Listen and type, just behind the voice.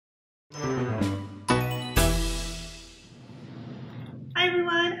Hi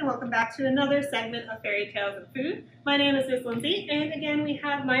everyone, and welcome back to another segment of Fairy Tales and Food. My name is Miss Lindsey, and again we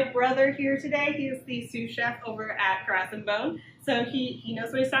have my brother here today. He is the sous chef over at Groton, so he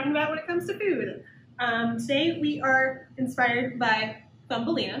knows what he's talking about when it comes to food. Today we are inspired by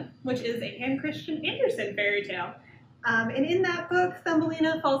Thumbelina, which is a Hans Christian Andersen fairy tale. And in that book,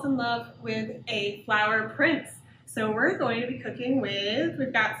 Thumbelina falls in love with a flower prince. So we're going to be cooking with,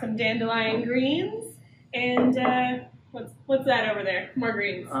 we've got some dandelion greens, and what's that over there? More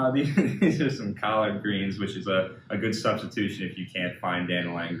greens. These are some collard greens, which is a good substitution if you can't find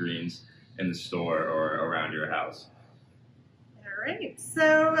dandelion greens in the store or around your house. All right,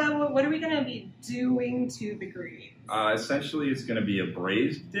 so what are we going to be doing to the greens? Essentially, it's going to be a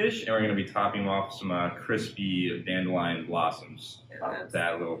braised dish, and we're going to be topping off some crispy dandelion blossoms with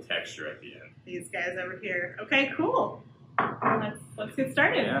that little texture at the end. These guys over here. Okay, cool. Let's get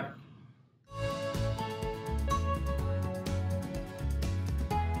started. Yeah.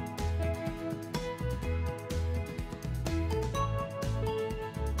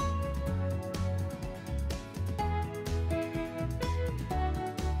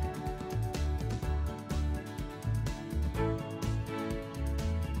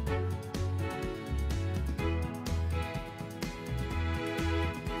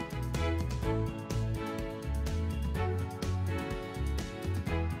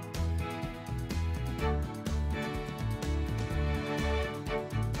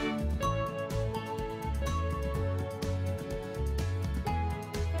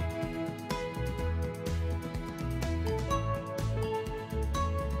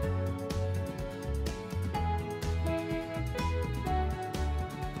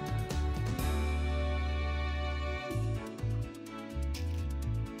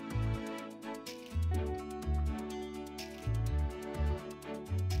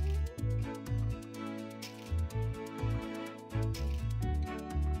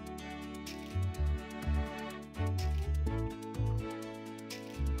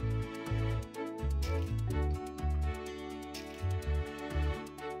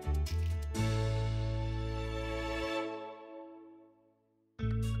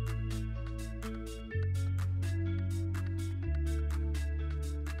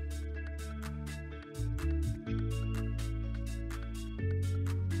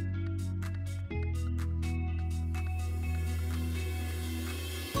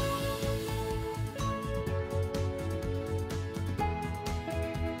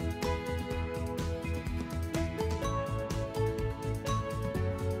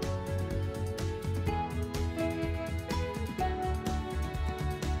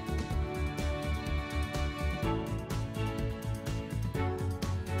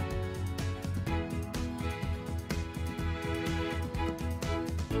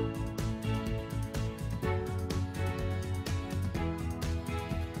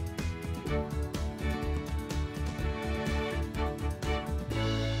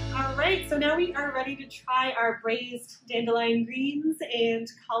 Alright, so now we are ready to try our braised dandelion greens and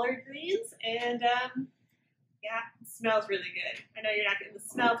collard greens, and yeah, it smells really good. I know you're not getting the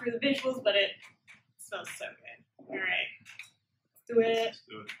smell through the visuals, but it smells so good. Alright, let's do it. Let's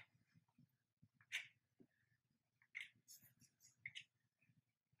do it.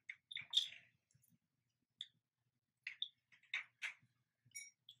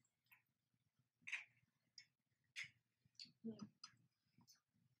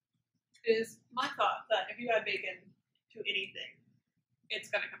 It is my thought that if you add bacon to anything, it's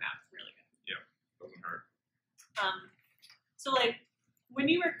going to come out really good. Yeah, doesn't hurt. So like, when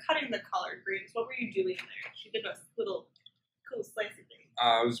you were cutting the collard greens, what were you doing there? She did a little cool slicey thing.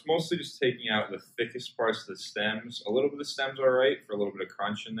 I was mostly just taking out the thickest parts of the stems. A little bit of the stems are alright for a little bit of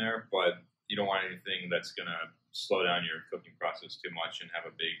crunch in there, but you don't want anything that's going to slow down your cooking process too much and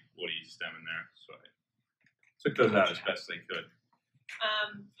have a big woody stem in there. So I took those out as best I could.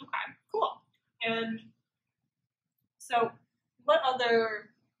 Okay, cool. And so what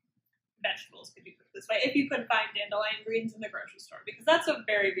other vegetables could you cook this way if you could find dandelion greens in the grocery store? Because that's a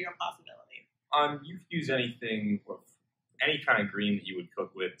very real possibility. You could use anything, any kind of green that you would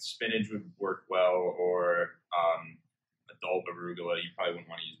cook with. Spinach would work well, or adult arugula. You probably wouldn't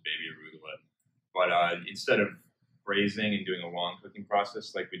want to use baby arugula. But instead of braising and doing a long cooking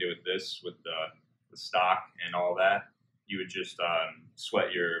process like we did with this, with the stock and all that, you would just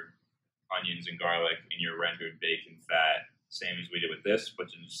sweat your onions and garlic in your rendered bacon fat, same as we did with this,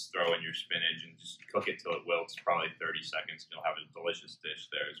 but just throw in your spinach and just cook it till it wilts, probably 30 seconds. You'll have a delicious dish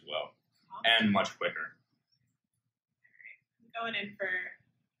there as well, and much quicker. All right. I'm going in for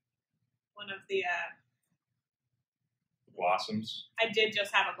one of the blossoms. I did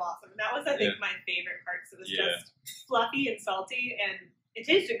just have a blossom. That was, I think, my favorite part because it was just fluffy and salty, and it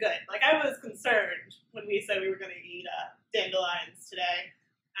tasted good. Like, I was concerned when we said we were going to eat dandelions today,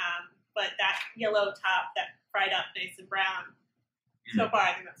 but that yellow top, that fried up nice and brown, so far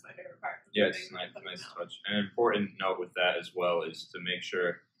I think that's my favorite part. Yeah, it's nice touch. And an important note with that as well is to make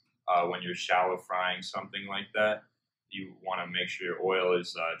sure when you're shallow frying something like that, you want to make sure your oil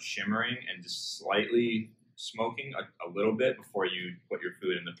is shimmering and just slightly smoking a little bit before you put your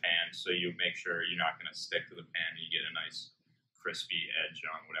food in the pan, so you make sure you're not going to stick to the pan and you get a nice crispy edge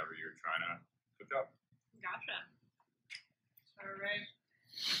on whatever you're trying to cook up. Gotcha. All right.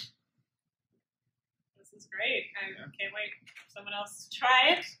 This is great. I can't wait for someone else to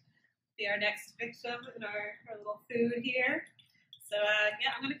try it. Be our next victim in our little food here. So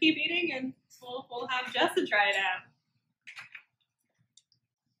yeah, I'm going to keep eating and we'll have Jessa try it out.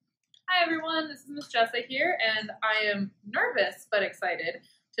 Hi everyone, this is Miss Jessa here, and I am nervous but excited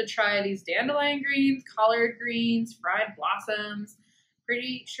to try these dandelion greens, collard greens, fried blossoms.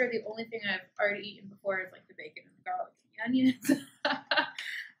 Pretty sure the only thing I've already eaten before is like the bacon and the garlic and the onions.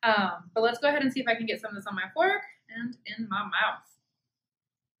 But let's go ahead and see if I can get some of this on my fork and in my mouth.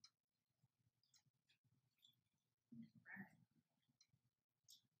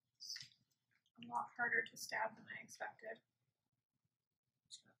 A lot harder to stab than I expected.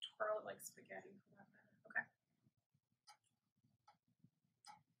 Twirl it like spaghetti for that matter. Okay.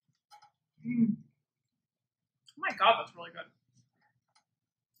 Oh my god, that's really good.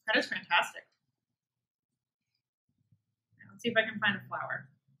 That is fantastic. Now, let's see if I can find a flower.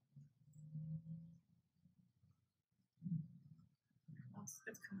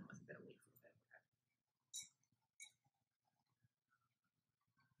 It's coming with a bit of leaf with it. Okay.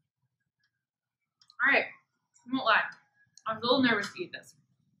 Alright, I won't lie. I was a little nervous to eat this.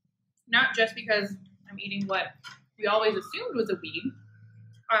 Not just because I'm eating what we always assumed was a weed,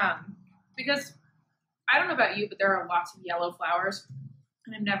 because I don't know about you, but there are lots of yellow flowers,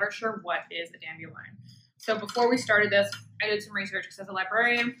 and I'm never sure what is a dandelion. So before we started this, I did some research because as a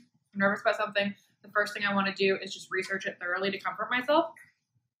librarian, I'm nervous about something. The first thing I want to do is just research it thoroughly to comfort myself.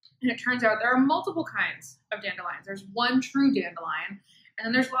 And it turns out there are multiple kinds of dandelions. There's one true dandelion, and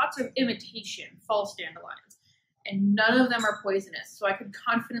then there's lots of imitation, false dandelions. And none of them are poisonous. So I could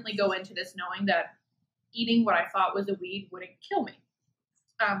confidently go into this knowing that eating what I thought was a weed wouldn't kill me.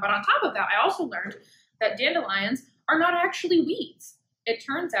 But on top of that, I also learned that dandelions are not actually weeds. It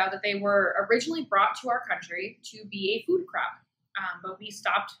turns out that they were originally brought to our country to be a food crop, but we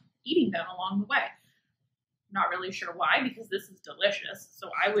stopped eating them along the way. Not really sure why, because this is delicious. So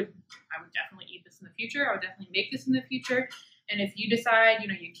I would definitely eat this in the future. I would definitely make this in the future. And if you decide,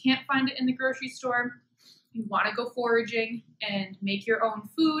 you can't find it in the grocery store, you want to go foraging and make your own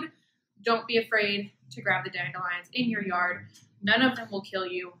food, don't be afraid to grab the dandelions in your yard. None of them will kill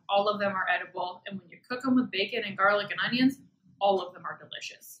you. All of them are edible. And when you cook them with bacon and garlic and onions, all of them are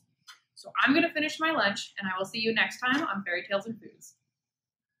delicious. So I'm going to finish my lunch, and I will see you next time on Fairy Tales and Foods.